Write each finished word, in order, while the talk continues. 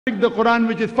the Quran,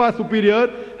 which is far superior,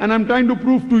 and I'm trying to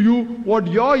prove to you what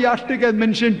your yardstick has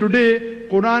mentioned today,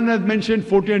 Quran has mentioned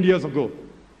 14 years ago.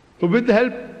 So with the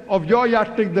help of your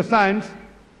yardstick, the science,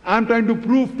 I'm trying to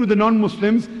prove to the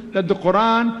non-Muslims that the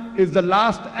Quran is the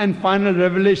last and final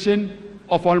revelation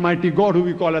of Almighty God, who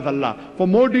we call as Allah. For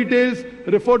more details,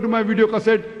 refer to my video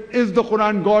cassette, Is the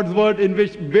Quran God's Word?, in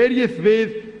which various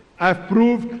ways I have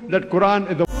proved that Quran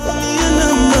is the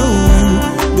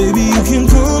Baby, you can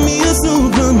call me a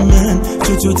Superman.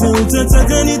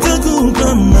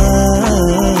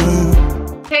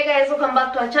 Hey guys, welcome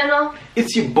back to our channel.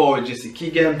 It's your boy Jesse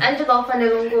Keegan,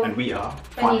 and we are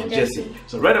Fanny&jessy.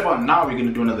 So right about now we're going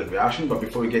to do another reaction, but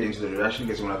before we get into the reaction,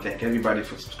 guys, I want to thank everybody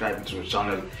for subscribing to the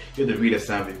channel. You're the realest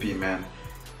MVP, man.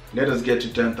 Let us get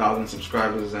to 10,000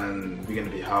 subscribers and we're going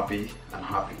to be happy and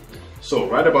happy. So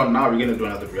right about now we're going to do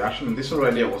another reaction, and this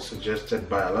already was suggested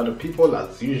by a lot of people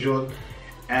as usual,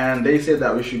 and they said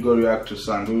that we should go react to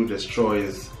SADHGURU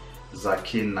destroys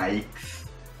Zakir Naik's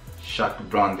SHIRK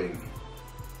branding.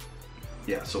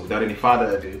 Yeah, so without any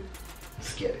further ado,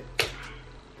 let's get it.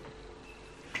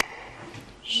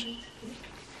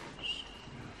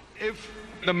 If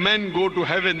the men go to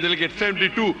heaven, they'll get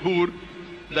 72 hur,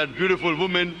 that beautiful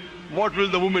woman. What will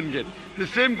the woman get? The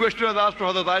same question was asked to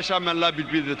Hazrat Aisha, may Allah be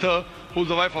pleased with her, who's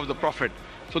the wife of the Prophet.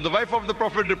 So the wife of the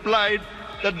Prophet replied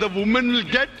that the woman will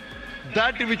get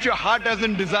that which your heart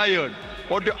hasn't desired,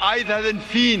 what your eyes hasn't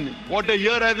seen, what your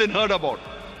ear hasn't heard about.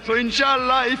 So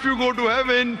inshallah, if you go to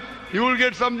heaven, you will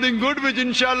get something good, which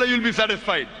inshallah you'll be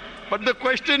satisfied. But the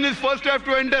question is, first you have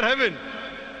to enter heaven.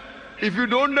 If you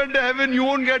don't enter heaven, you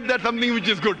won't get that something which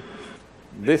is good.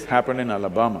 This happened in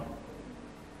Alabama.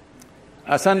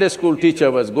 A Sunday school teacher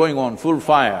was going on full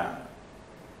fire.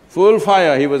 Full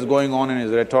fire he was going on in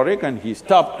his rhetoric, and he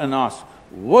stopped and asked,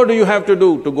 "What do you have to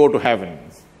do to go to heaven?"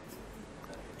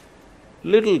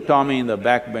 Little Tommy in the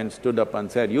back bench stood up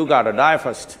and said, "You gotta die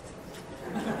first."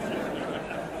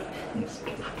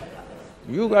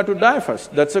 You got to die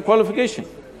first, that's a qualification.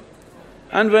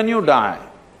 And when you die,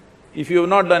 if you have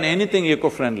not done anything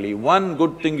eco-friendly, one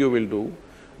good thing you will do,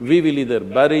 we will either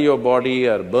bury your body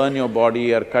or burn your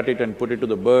body or cut it and put it to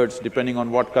the birds, depending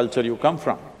on what culture you come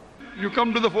from. You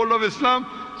come to the fold of Islam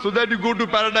so that you go to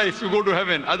paradise, you go to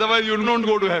heaven, otherwise you don't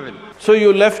go to heaven. So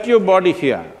you left your body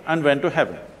here and went to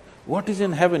heaven. What is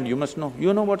in heaven, you must know.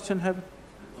 You know what's in heaven?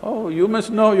 Oh, you must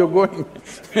know, you're going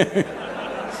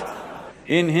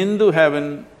In Hindu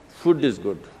heaven, food is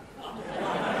good.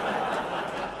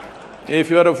 If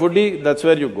you are a foodie, that's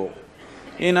where you go.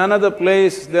 In another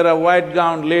place, there are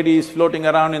white-gowned ladies floating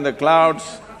around in the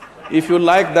clouds. If you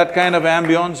like that kind of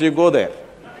ambience, you go there.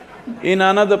 In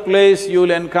another place,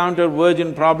 you'll encounter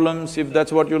virgin problems. If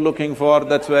that's what you're looking for,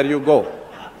 that's where you go.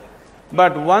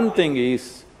 But one thing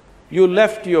is, you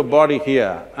left your body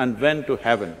here and went to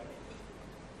heaven.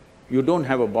 You don't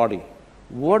have a body.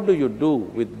 What do you do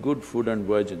with good food and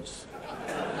virgins?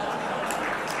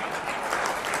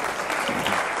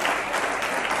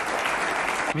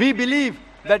 We believe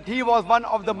that he was one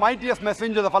of the mightiest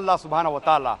messengers of Allah subhanahu wa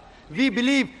ta'ala. We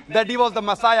believe that he was the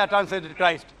Messiah translated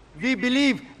Christ. We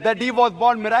believe that he was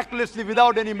born miraculously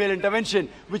without any male intervention,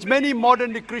 which many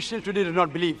modern Christians today do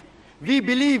not believe. We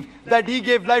believe that he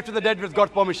gave life to the dead with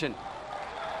God's permission.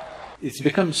 It's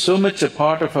become so much a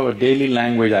part of our daily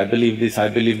language, I believe this, I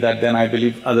believe that, then I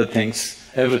believe other things,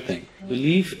 everything.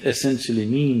 Belief essentially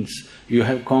means you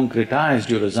have concretized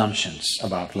your assumptions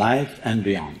about life and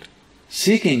beyond.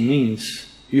 Seeking means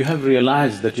you have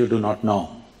realized that you do not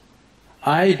know.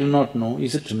 I do not know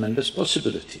is a tremendous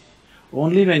possibility.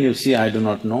 Only when you see I do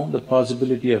not know, the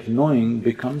possibility of knowing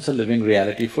becomes a living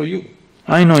reality for you.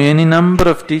 I know any number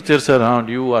of teachers around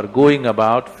you are going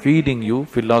about feeding you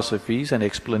philosophies and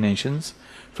explanations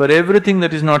for everything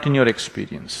that is not in your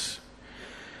experience.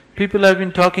 People have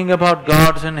been talking about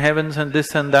gods and heavens and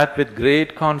this and that with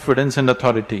great confidence and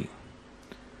authority.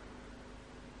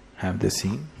 Have they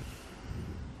seen?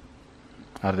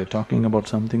 Are they talking about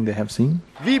something they have seen?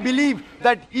 We believe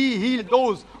that he healed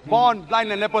those born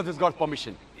blind and lepers with God's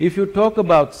permission. If you talk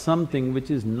about something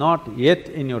which is not yet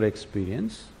in your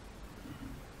experience,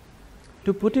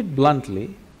 to put it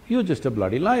bluntly, you're just a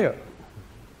bloody liar.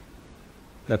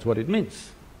 That's what it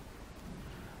means.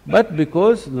 But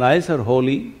because lies are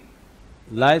holy,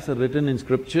 lies are written in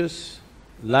scriptures,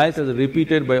 lies are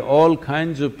repeated by all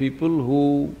kinds of people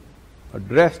who are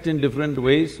dressed in different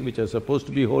ways, which are supposed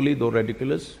to be holy, though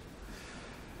ridiculous.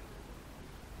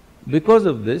 Because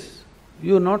of this,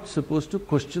 you're not supposed to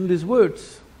question these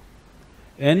words.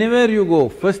 Anywhere you go,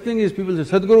 first thing is people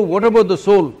say, "Sadhguru, what about the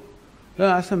soul?" I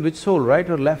ask them, which soul, right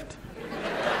or left?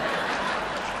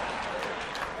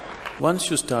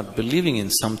 Once you start believing in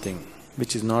something,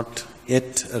 which is not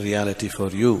yet a reality for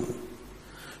you,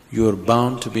 you are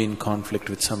bound to be in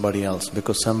conflict with somebody else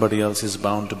because somebody else is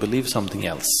bound to believe something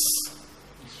else.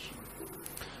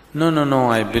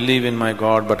 No, I believe in my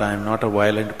God, but I am not a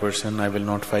violent person, I will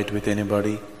not fight with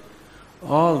anybody.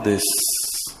 All this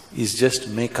is just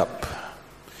make-up.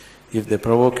 If they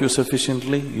provoke you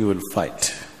sufficiently, you will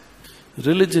fight.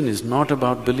 Religion is not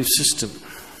about belief system.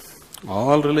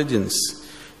 All religions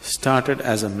started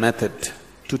as a method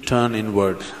to turn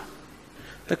inward.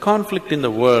 The conflict in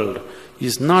the world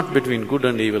is not between good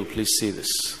and evil, please see this.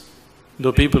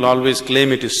 Though people always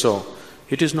claim it is so,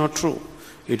 it is not true.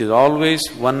 It is always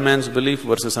one man's belief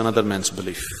versus another man's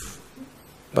belief.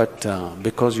 But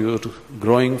because you're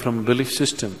growing from a belief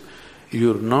system,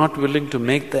 you're not willing to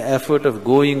make the effort of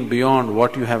going beyond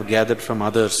what you have gathered from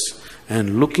others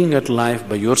and looking at life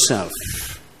by yourself.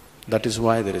 That is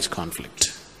why there is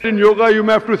conflict. In yoga, you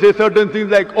may have to say certain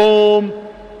things like Om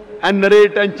and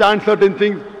narrate and chant certain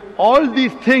things. All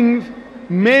these things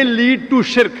may lead to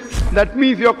shirk. That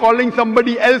means you're calling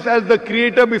somebody else as the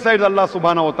creator besides Allah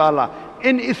subhanahu wa ta'ala.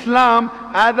 In Islam,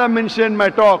 as I mentioned in my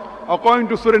talk, according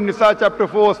to Surah Nisa chapter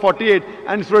 4 verse 48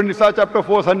 and Surah Nisa chapter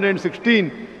 4 verse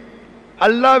 116,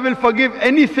 Allah will forgive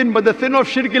any sin, but the sin of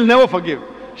shirk He'll never forgive.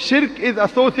 Shirk is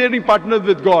associating partners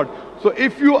with God. So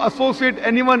if you associate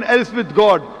anyone else with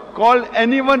God, call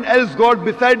anyone else God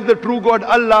besides the true God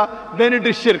Allah, then it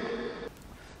is shirk.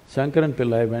 Shankaran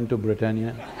Pillai went to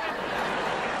Britannia.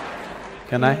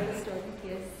 Can I?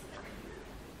 Yes.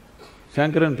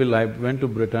 Shankaran Pillai went to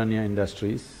Britannia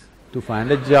Industries to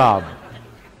find a job,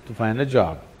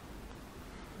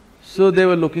 So they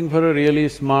were looking for a really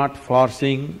smart,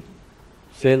 far-seeing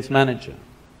sales manager.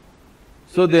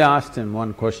 So they asked him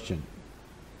one question,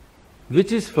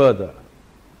 which is further,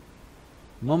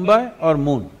 Mumbai or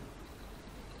moon?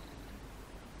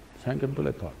 Shankaran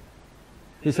Pillai thought.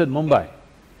 He said, Mumbai.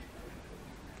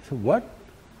 He said, what?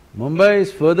 Mumbai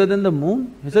is further than the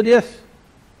moon? He said, yes.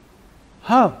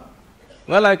 How?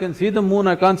 Well, I can see the moon,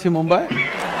 I can't see Mumbai.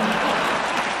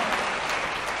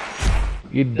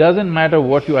 It doesn't matter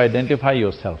what you identify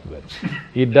yourself with.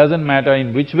 It doesn't matter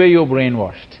in which way you're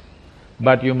brainwashed.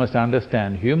 But you must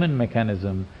understand, human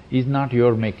mechanism is not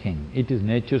your making, it is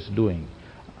nature's doing.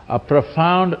 A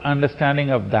profound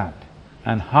understanding of that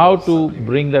and how to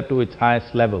bring that to its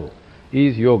highest level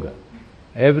is yoga.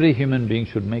 Every human being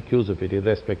should make use of it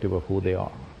irrespective of who they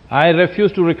are. I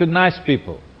refuse to recognize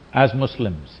people as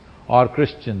Muslims or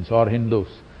Christians or Hindus.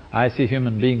 I see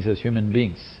human beings as human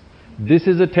beings. This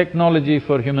is a technology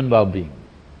for human well-being.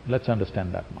 Let's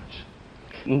understand that much.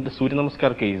 In the Surya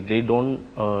Namaskar case, they don't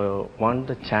want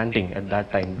the chanting at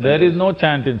that time. There is no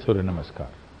chant in Surya Namaskar,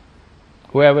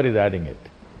 whoever is adding it.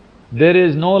 There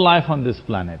is no life on this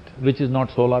planet which is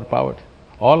not solar-powered.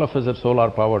 All of us are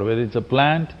solar-powered, whether it's a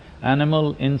plant,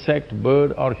 animal, insect,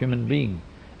 bird or human being.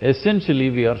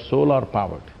 Essentially, we are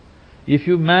solar-powered. If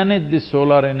you manage this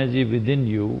solar energy within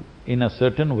you in a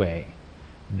certain way,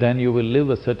 then you will live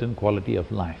a certain quality of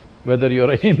life. Whether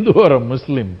you're a Hindu or a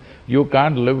Muslim, you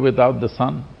can't live without the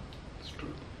sun.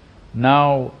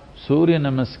 Now, Surya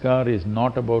Namaskar is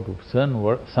not about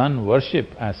sun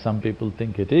worship as some people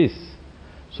think it is.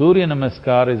 Surya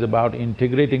Namaskar is about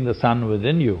integrating the sun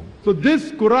within you. So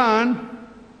this Quran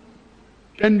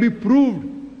can be proved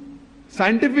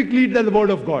scientifically that the word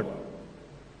of God.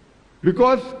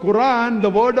 Because Quran, the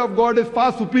word of God, is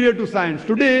far superior to science.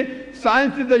 Today,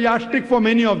 science is the yardstick for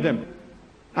many of them.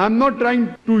 I'm not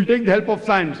trying to take the help of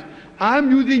science. I'm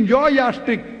using your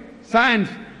yardstick, science,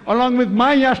 along with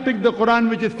my yardstick, the Quran,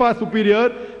 which is far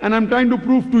superior, and I'm trying to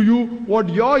prove to you what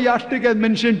your yardstick has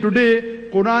mentioned today,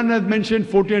 Quran has mentioned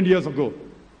 14 years ago.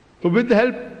 So with the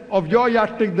help of your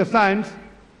yardstick, the science,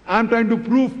 I'm trying to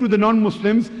prove to the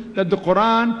non-Muslims that the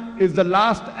Quran is the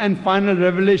last and final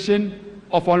revelation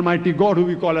of Almighty God, who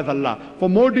we call as Allah. For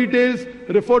more details,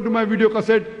 refer to my video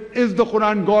cassette, Is the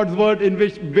Quran God's Word?, in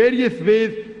which various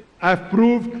ways I have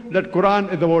proved that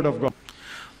Quran is the word of God.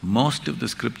 Most of the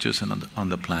scriptures on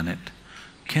the planet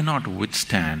cannot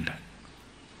withstand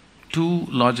two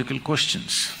logical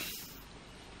questions.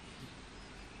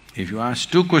 If you ask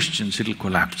two questions, it'll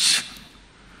collapse.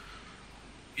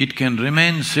 It can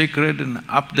remain sacred and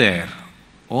up there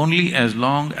only as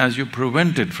long as you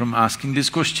prevent it from asking these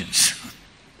questions.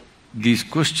 These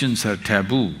questions are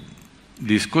taboo,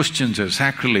 these questions are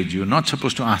sacrilege, you're not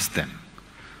supposed to ask them.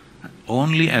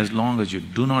 Only as long as you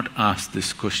do not ask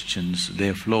these questions,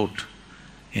 they float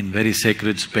in very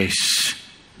sacred space.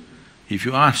 If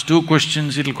you ask two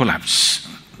questions, it'll collapse.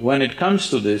 When it comes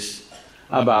to this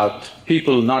about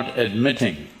people not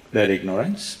admitting their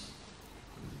ignorance,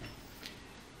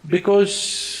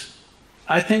 because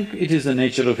I think it is the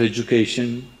nature of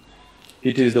education,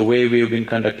 it is the way we've been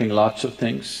conducting lots of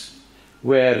things,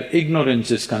 where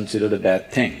ignorance is considered a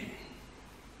bad thing.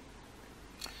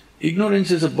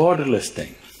 Ignorance is a borderless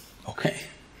thing, okay?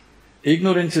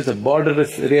 Ignorance is a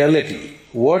borderless reality.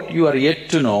 What you are yet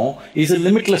to know is a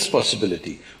limitless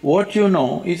possibility. What you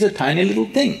know is a tiny little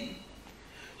thing.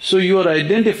 So you are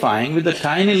identifying with the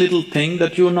tiny little thing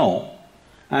that you know,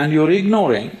 and you're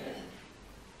ignoring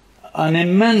an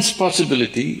immense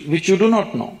possibility which you do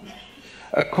not know.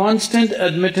 A constant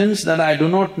admittance that I do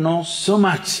not know so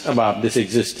much about this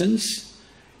existence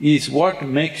is what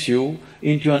makes you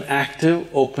into an active,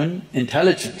 open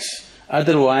intelligence.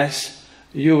 Otherwise,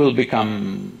 you will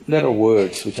become… there are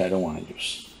words which I don't want to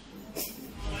use.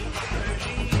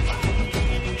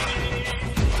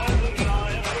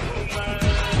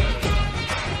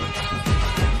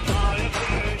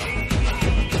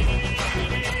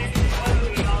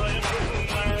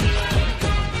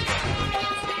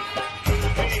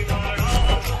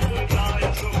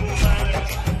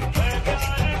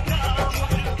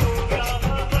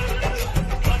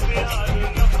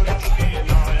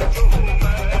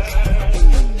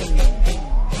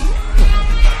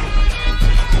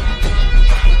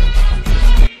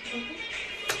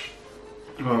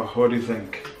 What do you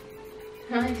think?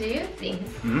 What do you think?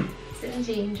 Didn't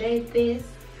you enjoy this?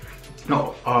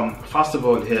 No, first of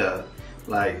all here,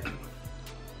 like,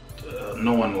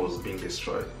 no one was being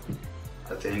destroyed.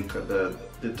 I think the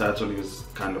title is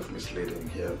kind of misleading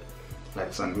here.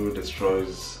 Like, SADHGURU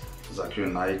destroys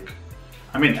Zakir Naik.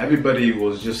 I mean, everybody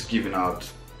was just giving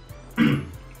out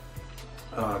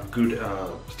good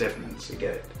statements, you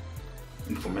get it?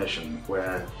 Information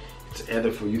where it's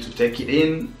either for you to take it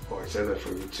in or it's either for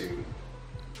you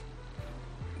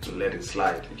to let it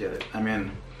slide, you get it? I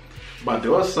mean, but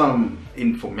there was some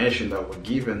information that were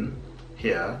given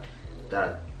here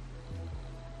that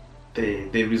they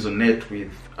resonate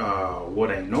with what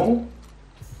I know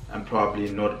and probably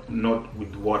not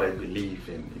with what I believe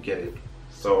in, you get it?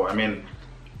 So I mean,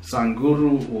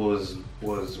 SADHGURU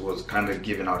was kind of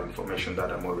giving out information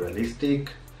that are more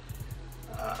realistic.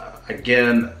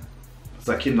 Again,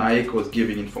 Zakir Naik was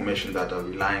giving information that are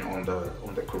relying on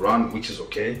the Quran, which is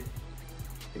okay.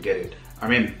 You get it? I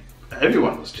mean,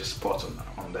 everyone was just spot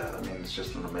on that. I mean, it's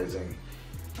just an amazing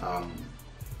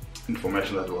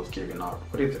information that was given out.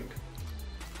 What do you think?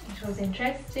 It was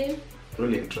interesting.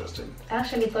 Really interesting. I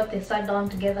actually thought they sat down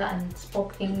together and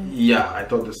spoke things. Yeah, I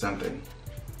thought the same thing.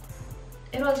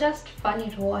 It was just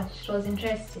funny to watch. It was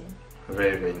interesting.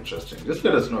 Very, very interesting. Just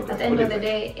let us know. At the end of the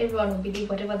day, everyone will believe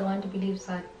whatever they want to believe,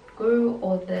 SADHGURU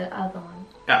or the other one.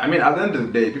 Yeah, I mean, at the end of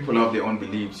the day, people have their own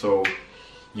beliefs, so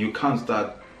you can't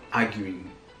start arguing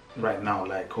right now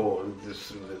like, oh,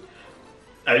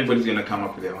 everybody's gonna come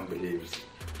up with their own beliefs.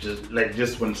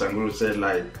 Just when SADHGURU said,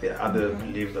 like, there are other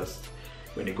beliefs that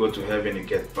when you go to heaven you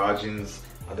get virgins,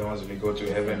 other ones when you go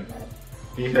to heaven,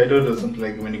 I don't know, something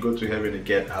like when you go to heaven you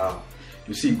get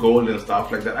you see gold and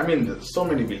stuff like that. I mean, there's so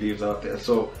many beliefs out there.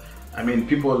 So I mean,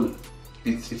 people,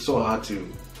 it's so hard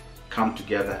to come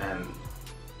together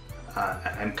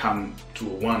and come to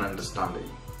one understanding.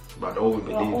 But all we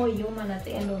believe, we're all human at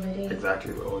the end of the day.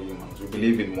 Exactly, we're all humans. We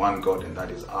believe in one God, and that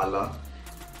is Allah,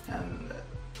 and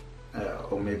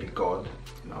or maybe God,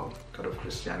 you know, God of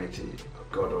Christianity, or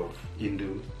God of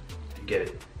Hindu. You get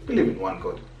it? We believe in one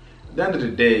God. At the end of the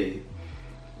day,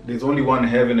 there's only one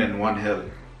heaven and one hell.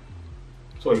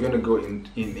 So you're gonna go in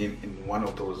one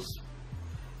of those.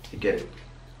 You get it?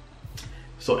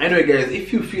 So anyway, guys,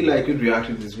 if you feel like you'd react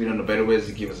to this video in a better ways,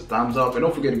 give us a thumbs up, and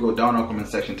don't forget to go down in our comment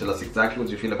section, tell us exactly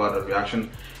what you feel about the reaction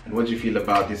and what you feel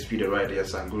about this video right here,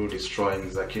 SADHGURU destroying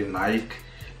Zakir Naik.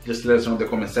 Just let us know in the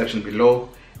comment section below,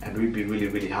 and we'll be really,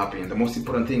 really happy. And the most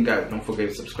important thing, guys, don't forget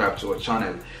to subscribe to our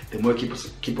channel. The more you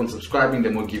keep on subscribing, the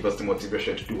more give us the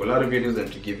motivation to do a lot of videos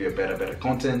and to give you a better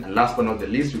content. And last but not the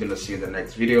least, we're gonna see you in the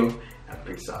next video, and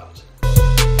peace out.